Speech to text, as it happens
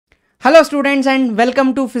Hello students and welcome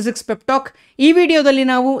to Physics Pep Talk. ಈ ವಿಡಿಯೋದಲ್ಲಿ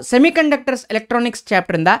ನಾವು ಸೆಮಿಕಂಡಕ್ಟರ್ಸ್ ಎಲೆಕ್ಟ್ರಾನಿಕ್ಸ್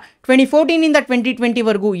ಚಾಪ್ಟರ್ ಇಂದ 2014 ಇಂದ 2020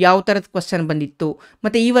 ವರೆಗೂ ಯಾವ ತರದ ಕ್ವೆಶ್ಚನ್ ಬಂದಿತ್ತು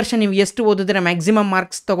ಮತ್ತೆ ಈ ವರ್ಷ ನೀವು ಎಷ್ಟು ಓದಿದ್ರೆ ಮ್ಯಾಕ್ಸಿಮಮ್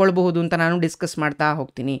ಮಾರ್ಕ್ಸ್ ತಗೊಳ್ಳಬಹುದು ಅಂತ ನಾನು ಡಿಸ್ಕಸ್ ಮಾಡ್ತಾ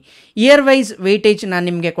ಹೋಗ್ತೀನಿ. ಇಯರ್ ವೈಸ್ ವೇಟೇಜ್ ನಾನು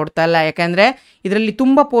ನಿಮಗೆ ಕೊಡ್ತಾ ಇಲ್ಲ, ಯಾಕಂದ್ರೆ ಇದರಲ್ಲಿ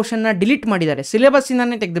ತುಂಬಾ ಪೋರ್ಷನ್ ನ ಡಿಲೀಟ್ ಮಾಡಿದ್ದಾರೆ, ಸಿಲೆಬಸ್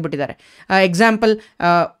ಇಂದಾನೆ ತೆಗೆದು ಬಿಟ್ಟಿದ್ದಾರೆ. ಎಕ್ಸಾಂಪಲ್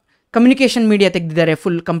ಕಮ್ಯುನಿಕೇಷನ್ ಮೀಡಿಯಾ ತೆಗೆದಿದ್ದಾರೆ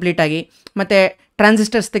ಫುಲ್ ಕಂಪ್ಲೀಟ್ ಆಗಿ, ಮತ್ತು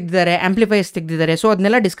ಟ್ರಾನ್ಸಿಸ್ಟರ್ಸ್ ತೆಗೆದಿದ್ದಾರೆ, ಆಂಪ್ಲಿಫೈರ್ಸ್ ತೆಗೆದಿದ್ದಾರೆ. ಸೊ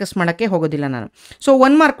ಅದನ್ನೆಲ್ಲ ಡಿಸ್ಕಸ್ ಮಾಡೋಕ್ಕೆ ಹೋಗೋದಿಲ್ಲ ನಾನು. So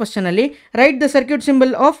 1 mark ಕ್ವಶನಲ್ಲಿ right the circuit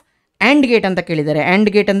symbol of and gate ಅಂತ ಕೇಳಿದ್ದಾರೆ.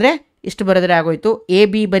 ಆ್ಯಂಡ್ ಗೇಟ್ ಅಂದರೆ ಇಷ್ಟು ಬರೆದ್ರೆ ಆಗೋಯ್ತು. ಎ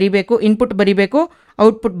ಬಿ ಬರಿಬೇಕು, ಇನ್ಪುಟ್ ಬರಿಬೇಕು,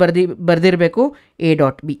 ಔಟ್ಪುಟ್ ಬರ್ದಿರಬೇಕು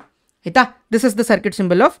A.B. ಆಯಿತಾ? This is the circuit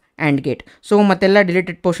symbol of and gate. So ಮತ್ತೆಲ್ಲ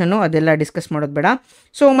ಡಿಲೀಟೆಡ್ ಪೋರ್ಷನ್ನು ಅದೆಲ್ಲ ಡಿಸ್ಕಸ್ ಮಾಡೋದು ಬೇಡ.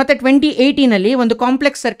 ಸೊ ಮತ್ತು 2018 ಒಂದು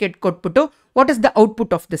ಕಾಂಪ್ಲೆಕ್ಸ್ ಸರ್ಕ್ಯೂಟ್ ಕೊಟ್ಬಿಟ್ಟು what is the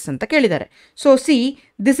output of this ಅಂತ ಕೇಳಿದ್ದಾರೆ. So C,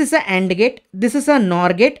 this is a and gate, this is a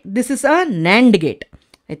ನಾರ್ gate, this is a NAND gate.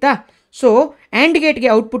 ಆಯಿತಾ? ಸೊ ಆ್ಯಂಡ್ ಗೇಟ್ಗೆ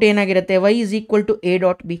ಔಟ್ಪುಟ್ ಏನಾಗಿರುತ್ತೆ? y is equal to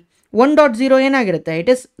A.B. 1.0 ಏನಾಗಿರುತ್ತೆ?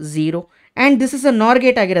 It is 0. And this is a ನಾರ್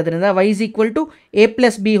gate ಆಗಿರೋದ್ರಿಂದ y is equal to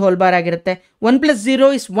A+B whole bar ಆಗಿರುತ್ತೆ. 1 +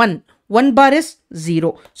 0 is 1. 1 bar is 0.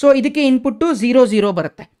 So ಇದಕ್ಕೆ input 0 0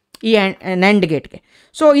 ಬರುತ್ತೆ ಈ NAND ಗೇಟ್ಗೆ.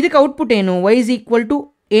 So ಇದಕ್ಕೆ ಔಟ್ಪುಟ್ ಏನು? y is equal to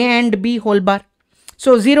A and B whole bar.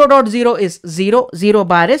 So 0.0 is 0, 0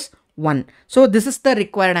 bar is 1. So this is the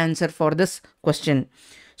required answer for this question.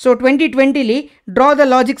 So 2020 draw the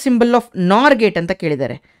logic symbol of NOR gate ಅಂತ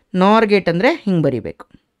ಕೇಳಿದ್ದಾರೆ. NOR gate ಅಂದರೆ ಹಿಂಗೆ ಬರಿಬೇಕು.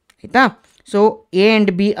 ಆಯಿತಾ? So A and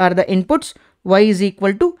B are the inputs, y is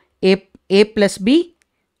equal to A plus B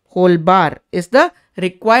whole bar is the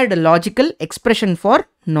required logical expression for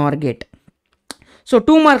NOR gate. So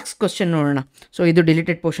 2 marks question ನೋಡೋಣ. So ಇದು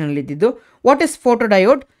deleted ಪೋರ್ಷನಲ್ಲಿ ಇದ್ದಿದ್ದು. What is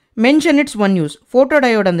ಫೋಟೋಡಯೋಡ್? Mention it's one use.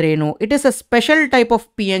 ಫೋಟೋಡಯೋಡ್ ಅಂದರೆ ಏನು? It is a special type of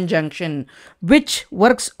PN junction which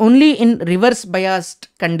works only in reverse biased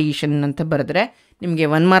condition ಅಂತ ಬರೆದ್ರೆ ನಿಮಗೆ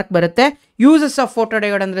 1 mark ಬರುತ್ತೆ. Uses of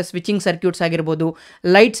ಫೋಟೋಡಯೋಡ್ ಅಂದರೆ ಸ್ವಿಚಿಂಗ್ ಸರ್ಕ್ಯೂಟ್ಸ್ ಆಗಿರ್ಬೋದು,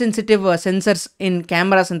 ಲೈಟ್ ಸೆನ್ಸಿಟಿವ್ ಸೆನ್ಸರ್ಸ್ ಇನ್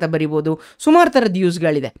ಕ್ಯಾಮ್ರಾಸ್ ಅಂತ ಬರಿಬೋದು. ಸುಮಾರು ಥರದ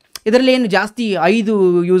ಯೂಸ್ಗಳಿದೆ. ಇದರಲ್ಲಿ ಏನು ಜಾಸ್ತಿ 5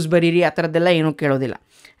 ಯೂಸ್ ಬರೀರಿ ಆ ಥರದ್ದೆಲ್ಲ ಏನೂ ಕೇಳೋದಿಲ್ಲ.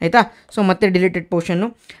 ಆಯಿತಾ? ಸೊ ಮತ್ತೆ deleted ಪೋರ್ಷನ್ನು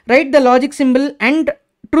right the logic symbol and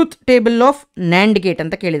truth table of NAND gate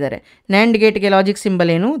ಅಂತ ಕೇಳಿದ್ದಾರೆ. ನ್ಯಾಂಡ್ ಗೇಟ್ಗೆ ಲಾಜಿಕ್ ಸಿಂಬಲ್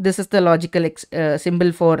ಏನು? This is the logical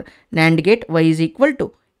symbol for NAND gate. y is equal to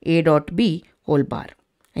A.B whole bar.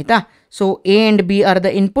 ಆಯಿತಾ? So A and B are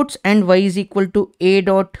the inputs and y is equal to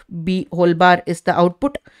A.B whole bar is the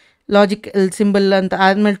output. Logical symbol ಅಂತ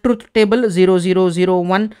ಆದಮೇಲೆ truth table 0 0 0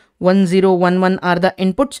 1 1 0 1 1 are the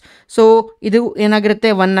inputs. So ಇದು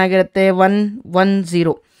ಏನಾಗಿರುತ್ತೆ? 1 ಆಗಿರುತ್ತೆ. 1 1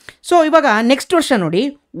 0. So ಇವಾಗ next ವರ್ಷ ನೋಡಿ,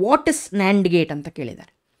 what is NAND gate ಅಂತ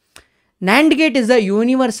ಕೇಳಿದ್ದಾರೆ. NAND gate is a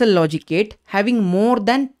universal logic gate having more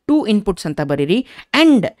than 2 inputs ಅಂತ ಬರೀರಿ.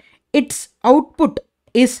 And it's output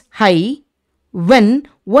is high when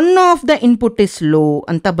one of the input is low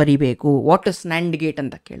ಅಂತ ಬರಿಬೇಕು. ವಾಟ್ ಇಸ್ ನ್ಯಾಂಡ್ ಗೇಟ್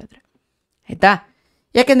ಅಂತ ಕೇಳಿದ್ರೆ. ಆಯಿತಾ?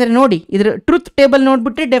 ಯಾಕೆಂದರೆ ನೋಡಿ, ಇದ್ರ ಟ್ರೂತ್ ಟೇಬಲ್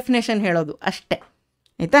ನೋಡಿಬಿಟ್ರೆ ಡೆಫಿನೇಷನ್ ಹೇಳೋದು ಅಷ್ಟೇ.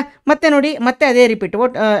 ಆಯಿತಾ? ಮತ್ತೆ ನೋಡಿ, ಮತ್ತೆ ಅದೇ repeat.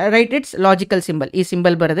 What right it's logical symbol. ಈ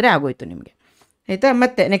ಸಿಂಬಲ್ ಬರೆದ್ರೆ ಆಗೋಯ್ತು ನಿಮಗೆ. ಆಯಿತಾ?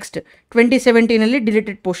 ಮತ್ತು ನೆಕ್ಸ್ಟ್ 2017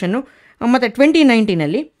 ಡಿಲೀಟೆಡ್ ಪೋರ್ಷನ್ನು. ಮತ್ತು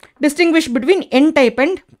 2019 distinguish between N type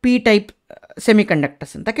and P type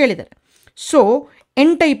semiconductors ಅಂತ ಕೇಳಿದ್ದಾರೆ. ಸೊ N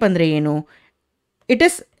ಟೈಪ್ ಅಂದರೆ ಏನು? It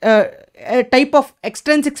is type of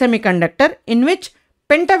extrinsic semiconductor in which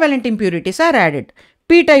ಪೆಂಟಾವ್ಯಾಲೆಂಟ್ impurities R added.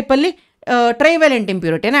 P ಟೈಪಲ್ಲಿ ಟ್ರೈವ್ಯಾಲೆಂಟ್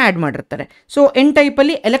ಇಂಪ್ಯೂರಿಟಿನ ಆ್ಯಡ್ ಮಾಡಿರ್ತಾರೆ. ಸೊ N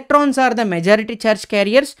ಟೈಪಲ್ಲಿ electrons are the majority charge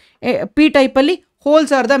carriers, P ಟೈಪಲ್ಲಿ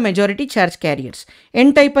holes are the majority charge carriers.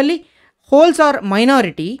 N ಟೈಪಲ್ಲಿ holes R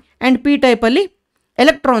minority and P ಟೈಪಲ್ಲಿ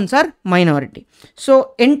electrons R minority. So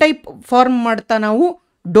N type form ಮಾಡ್ತಾ ನಾವು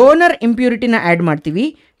donor ಇಂಪ್ಯೂರಿಟಿನ add ಮಾಡ್ತೀವಿ.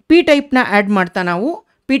 P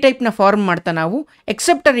ಟೈಪ್ನ form ಮಾಡ್ತಾ ನಾವು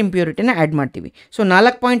ಎಕ್ಸೆಪ್ಟರ್ ಇಂಪ್ಯೂರಿಟಿನ add ಮಾಡ್ತೀವಿ. So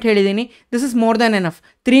 4 point ಹೇಳಿದ್ದೀನಿ. This is more than enough.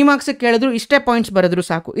 3 ಮಾರ್ಕ್ಸಿಗೆ ಕೇಳಿದ್ರು ಇಷ್ಟೇ ಪಾಯಿಂಟ್ಸ್ ಬರೆದ್ರು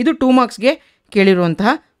ಸಾಕು. ಇದು 2 ಮಾರ್ಕ್ಸ್ಗೆ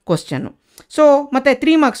ಕೇಳಿರುವಂತಹ ಕ್ವಶನ್ನು. ಸೊ ಮತ್ತು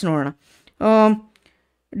 3 ಮಾರ್ಕ್ಸ್ ನೋಡೋಣ.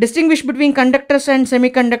 Distinguish between conductors and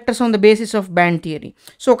semiconductors on the basis of band theory.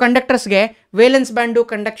 So ಕಂಡಕ್ಟರ್ಸ್ಗೆ valence band,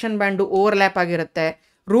 conduction band overlap ಆಗಿರುತ್ತೆ.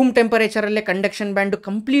 Room ಟೆಂಪರೇಚರಲ್ಲೇ conduction band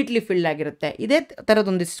completely fill ಆಗಿರುತ್ತೆ. ಇದೇ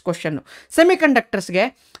ಥರದೊಂದು question. ಸೆಮಿಕಂಡಕ್ಟರ್ಸ್ಗೆ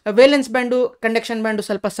valence band, conduction band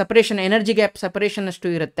ಸ್ವಲ್ಪ separation, energy gap separation ಅಷ್ಟು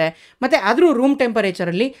ಇರುತ್ತೆ. ಮತ್ತು ಆದರೂ room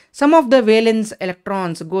ಟೆಂಪರೇಚರಲ್ಲಿ some of the valence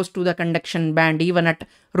electrons goes to the conduction band even at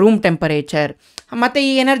room temperature. ಮತ್ತು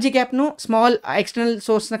ಈ ಎನರ್ಜಿ ಗ್ಯಾಪ್ನು ಸ್ಮಾಲ್ ಎಕ್ಸ್ಟರ್ನಲ್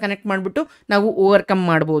ಸೋರ್ಸ್ನ ಕನೆಕ್ಟ್ ಮಾಡಿಬಿಟ್ಟು ನಾವು ಓವರ್ಕಮ್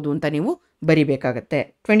ಮಾಡ್ಬೋದು ಅಂತ ನೀವು ಬರಿಬೇಕಾಗತ್ತೆ.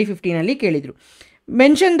 2015 ಕೇಳಿದರು.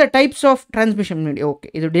 Mention the types of transmission media. Okay,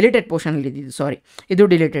 ಇದು ಡಿಲೀಟೆಡ್ ಪೋರ್ಷನಲ್ಲಿ ಇದ್ದಿದ್ದು, ಸಾರಿ, ಇದು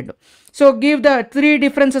deleted. So give the 3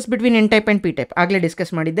 differences between N type and P type. ಆಗಲೇ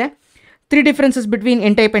ಡಿಸ್ಕಸ್ ಮಾಡಿದ್ದೆ. 3 differences between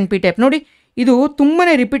N type and P type. ನೋಡಿ, ಇದು ತುಂಬಾ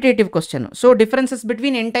repetitive question. So differences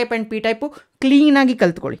between N type and P type ಕ್ಲೀನಾಗಿ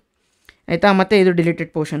ಕಲ್ತ್ಕೊಳ್ಳಿ. ಆಯಿತಾ? ಮತ್ತು ಇದು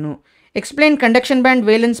deleted ಪೋರ್ಷನ್ನು. Explain conduction band,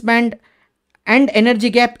 valence band and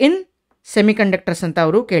energy gap in semiconductors ಅಂತ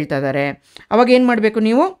ಅವರು ಕೇಳ್ತಾ ಇದ್ದಾರೆ. ಅವಾಗ ಏನು ಮಾಡಬೇಕು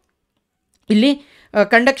ನೀವು, ಇಲ್ಲಿ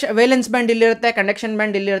valence band ಇಲ್ಲಿರುತ್ತೆ, conduction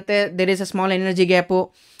band ಇಲ್ಲಿರುತ್ತೆ, there is a small energy gap,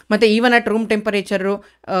 ಮತ್ತು even at room temperature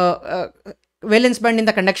valence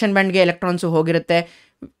ಬ್ಯಾಂಡಿಂದ conduction ಬ್ಯಾಂಡ್ಗೆ ಎಲೆಕ್ಟ್ರಾನ್ಸು ಹೋಗಿರುತ್ತೆ.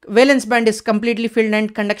 Valence band is completely filled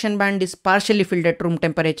and conduction band is partially filled at room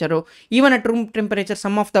temperature. Even at room temperature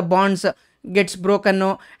some of the bonds gets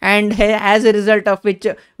ಬ್ರೋಕನ್ನು and as A result of which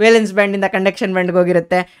valence ಬ್ಯಾಂಡಿಂದ conduction ಬ್ಯಾಂಡ್ಗೆ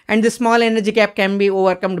ಹೋಗಿರುತ್ತೆ. And the small energy gap can be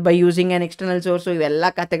ಓವರ್ಕಮ್ಡ್ by using an external source. ಇವೆಲ್ಲ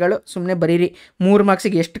ಕತೆಗಳು ಸುಮ್ಮನೆ ಬರೀರಿ, 3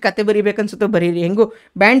 ಮಾರ್ಕ್ಸಿಗೆ ಎಷ್ಟು ಕತೆ ಬರೀಬೇಕನ್ಸುತ್ತೋ ಬರೀರಿ. ಹೆಂಗೂ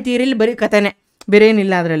ಬ್ಯಾಂಡ್ ಥಿಯರಿಲಿ ಬರೀ ಕತೆನೇ, ಬೇರೆ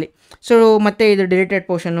ಏನಿಲ್ಲ ಅದರಲ್ಲಿ. ಸೊ ಮತ್ತು ಇದು deleted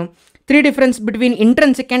ಪೋರ್ಷನ್ನು. 3 difference between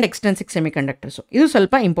intrinsic and extrinsic ಸೆಮಿಕಂಡಕ್ಟರ್ಸು, ಇದು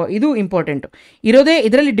ಸ್ವಲ್ಪ ಇದು ಇಂಪಾರ್ಟೆಂಟು ಇರೋದೇ.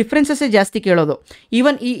 ಇದರಲ್ಲಿ ಡಿಫ್ರೆನ್ಸಸ್ಸೇ ಜಾಸ್ತಿ ಕೇಳೋದು.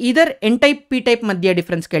 ಈವನ್ ಇದರ್ ಎನ್ ಟೈಪ್ ಪಿ ಟೈಪ್ ಮಧ್ಯ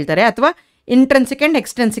ಡಿಫ್ರೆನ್ಸ್ ಕೇಳ್ತಾರೆ, ಅಥವಾ ಇಂಟ್ರೆನ್ಸಿಕ್ ಆ್ಯಂಡ್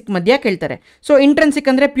ಎಕ್ಸ್ಟ್ರೆನ್ಸಿಕ್ ಮಧ್ಯ ಕೇಳ್ತಾರೆ. ಸೊ ಇಂಟ್ರೆನ್ಸಿಕ್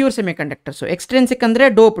ಅಂದರೆ ಪ್ಯೂರ್ ಸೆಮಿಕಂಡಕ್ಟರ್ಸು, ಎಕ್ಸ್ಟ್ರೆನ್ಸಿಕ್ ಅಂದರೆ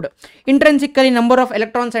doped. ಇಂಟ್ರೆನ್ಸಿಕ್ಕಲ್ಲಿ number of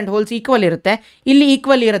electrons and holes equal ಇರುತ್ತೆ, ಇಲ್ಲಿ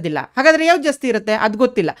ಈಕ್ವಲ್ ಇರೋದಿಲ್ಲ. ಹಾಗಾದರೆ ಯಾವ್ದು ಜಾಸ್ತಿ ಇರುತ್ತೆ ಅದು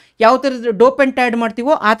ಗೊತ್ತಿಲ್ಲ. ಯಾವ ಥರದ ಡೋಪೆಂಟ್ ಆ್ಯಡ್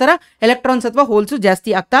ಮಾಡ್ತೀವೋ ಆ ಥರ ಎಲೆಕ್ಟ್ರಾನ್ಸ್ ಅಥವಾ ಹೋಲ್ಸು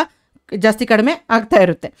ಜಾಸ್ತಿ ಕಡಿಮೆ ಆಗ್ತಾ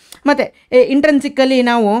ಇರುತ್ತೆ. ಮತ್ತು ಇಂಟ್ರೆನ್ಸಿಕ್ಕಲ್ಲಿ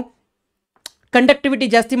ನಾವು ಕಂಡಕ್ಟಿವಿಟಿ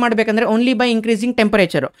ಜಾಸ್ತಿ ಮಾಡಬೇಕಂದ್ರೆ ಓನ್ಲಿ ಬೈ ಇನ್ಕ್ರೀಸಿಂಗ್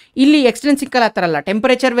ಟೆಂಪರೇಚರು. ಇಲ್ಲಿ ಎಕ್ಸ್ಟ್ರೆನ್ಸಿಕ್ಕಲ್ಲಿ ಆ ಥರ ಅಲ್ಲ,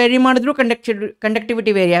 ಟೆಂಪರೇಚರ್ ವೇರಿ ಮಾಡಿದ್ರೂ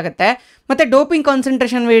ಕಂಡಕ್ಟಿವಿಟಿ ವೇರಿ ಆಗುತ್ತೆ, ಮತ್ತು ಡೋಪಿಂಗ್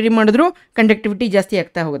ಕಾನ್ಸಂಟ್ರೇಷನ್ ವೇರಿ ಮಾಡಿದ್ರೂ ಕಂಡಕ್ಟಿವಿಟಿ ಜಾಸ್ತಿ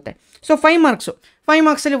ಆಗ್ತಾ ಹೋಗುತ್ತೆ. ಸೊ 5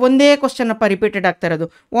 ಮಾರ್ಕ್ಸಲ್ಲಿ ಒಂದೇ ಕ್ವಶನಪ್ಪ ರಿಪೀಟೆಡ್ ಆಗ್ತಾ ಇರೋದು.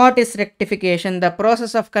 What is rectification? The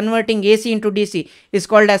process of converting AC into DC is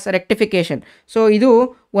called as rectification. So ಇದು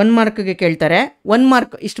 1 ಮಾರ್ಕ್ಗೆ ಕೇಳ್ತಾರೆ. 1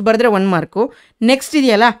 ಮಾರ್ಕ್ ಇಷ್ಟು ಬರೆದ್ರೆ 1 ಮಾರ್ಕು. ನೆಕ್ಸ್ಟ್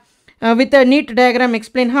ಇದೆಯಲ್ಲ, with a neat diagram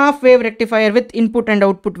explain half wave rectifier with input and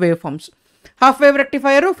output wave forms. Half wave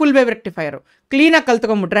ರೆಕ್ಟಿಫೈಯರು, full wave ರೆಕ್ಟಿಫೈಯರು ಕ್ಲೀನಾಗಿ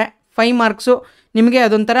ಕಲ್ತ್ಕೊಂಡ್ಬಿಟ್ರೆ 5 marks ನಿಮಗೆ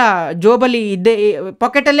ಅದೊಂಥರ ಜೋಬಲ್ಲಿ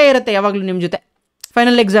ಪಾಕೆಟಲ್ಲೇ ಇರುತ್ತೆ ಯಾವಾಗಲೂ ನಿಮ್ಮ ಜೊತೆ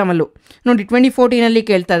ಫೈನಲ್ ಎಕ್ಸಾಮಲ್ಲೂ. ನೋಡಿ 2014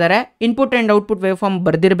 ಕೇಳ್ತಾ ಇದ್ದಾರೆ, input and output wave form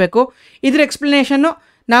ಬರೆದಿರಬೇಕು. ಇದ್ರ ಎಕ್ಸ್ಪ್ಲನೇಷನ್ನು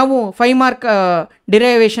ನಾವು 5 ಮಾರ್ಕ್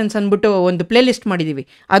ಡಿರೈವೇಷನ್ಸ್ ಅಂದ್ಬಿಟ್ಟು ಒಂದು ಪ್ಲೇ ಲಿಸ್ಟ್ ಮಾಡಿದ್ದೀವಿ,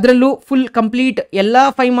 ಅದರಲ್ಲೂ ಫುಲ್ ಕಂಪ್ಲೀಟ್ ಎಲ್ಲ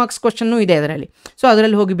 5 ಮಾರ್ಕ್ಸ್ ಕ್ವಶನ್ನೂ ಇದೆ ಅದರಲ್ಲಿ. ಸೊ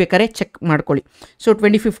ಅದರಲ್ಲಿ ಹೋಗಿ ಬೇಕಾದ್ರೆ ಚೆಕ್ ಮಾಡ್ಕೊಳ್ಳಿ. So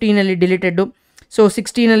 2015 ಡಿಲೀಟೆಡ್ಡು, so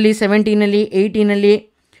 16, 17, 18,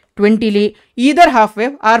 20 either half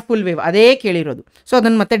wave R full wave ಅದೇ ಕೇಳಿರೋದು. ಸೊ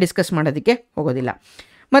ಅದನ್ನು ಮತ್ತೆ ಡಿಸ್ಕಸ್ ಮಾಡೋದಕ್ಕೆ ಹೋಗೋದಿಲ್ಲ.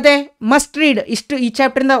 ಮತ್ತು ಮಸ್ಟ್ ರೀಡ್ ಈ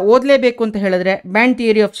ಚಾಪ್ಟರಿಂದ ಓದಲೇಬೇಕು ಅಂತ ಹೇಳಿದ್ರೆ band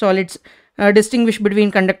theory of solids, distinguish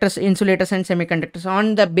between conductors, insulators and semiconductors on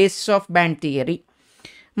the basis of band theory.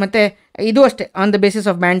 ಮತ್ತು ಇದು ಅಷ್ಟೇ on the basis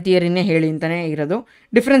of band ಥಿಯರಿನೇ ಹೇಳಿ ಅಂತಲೇ ಇರೋದು.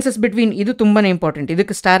 ಡಿಫ್ರೆನ್ಸಸ್ ಬಿಟ್ವೀನ್ ಇದು ತುಂಬಾ ಇಂಪಾರ್ಟೆಂಟ್,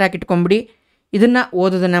 ಇದಕ್ಕೆ ಸ್ಟಾರ್ ಹಾಕಿಟ್ಕೊಂಬಿಡಿ, ಇದನ್ನು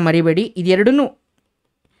ಓದೋದನ್ನು ಮರಿಬೇಡಿ.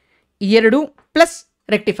 ಇದೆರಡು ಪ್ಲಸ್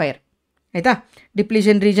ರೆಕ್ಟಿಫೈಯರ್ ಆಯಿತಾ.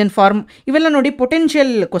 ಡಿಪ್ಲೀಷನ್ ರೀಜನ್ ಫಾರ್ಮ್ ಇವೆಲ್ಲ ನೋಡಿ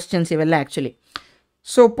ಪೊಟೆನ್ಷಿಯಲ್ ಕ್ವಶನ್ಸ್ ಇವೆಲ್ಲ ಆ್ಯಕ್ಚುಲಿ.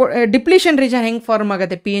 ಸೊ ಡಿಪ್ಲೀಷನ್ ರೀಜನ್ ಹೆಂಗೆ ಫಾರ್ಮ್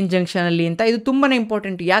ಆಗುತ್ತೆ PN ಜಂಕ್ಷನಲ್ಲಿ ಅಂತ, ಇದು ತುಂಬಾ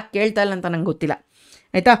ಇಂಪಾರ್ಟೆಂಟ್. ಯಾಕೆ ಕೇಳ್ತಾ ಇಲ್ಲ ಅಂತ ನಂಗೆ ಗೊತ್ತಿಲ್ಲ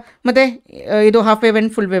ಆಯಿತಾ. ಮತ್ತು ಇದು half wave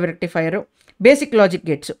and full wave ರೆಕ್ಟಿಫೈಯರು. Basic logic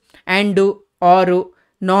Gates and, ಆರು,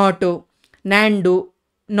 ನಾಟು, ನ್ಯಾಂಡು,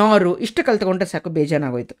 ನಾರು ಇಷ್ಟು ಕಲ್ತ್ಕೊಂಡ್ರೆ ಸಾಕು,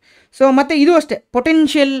 ಬೇಜಾನಾಗೋಯ್ತು. ಸೊ ಮತ್ತು ಇದು ಅಷ್ಟೇ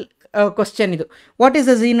ಪೊಟೆನ್ಷಿಯಲ್ ಕ್ವಶನ್ ಇದು. What is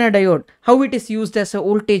a Zener diode, how it is used as a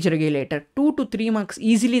voltage regulator. 2 to 3 marks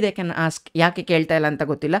easily they can ask. ಯಾಕೆ ಕೇಳ್ತಾ ಇಲ್ಲ ಅಂತ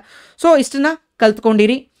ಗೊತ್ತಿಲ್ಲ. So ಇಷ್ಟನ್ನ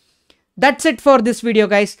ಕಲ್ತ್ಕೊಂಡಿರಿ. That's it for this video,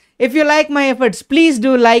 guys. If you like my efforts, please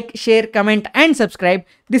do like, share, comment and subscribe.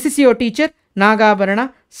 This is your teacher Nagabarana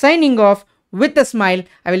signing off with a smile.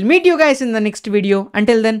 I will meet you guys in the next video.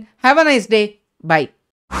 Until then, have a nice day. Bye.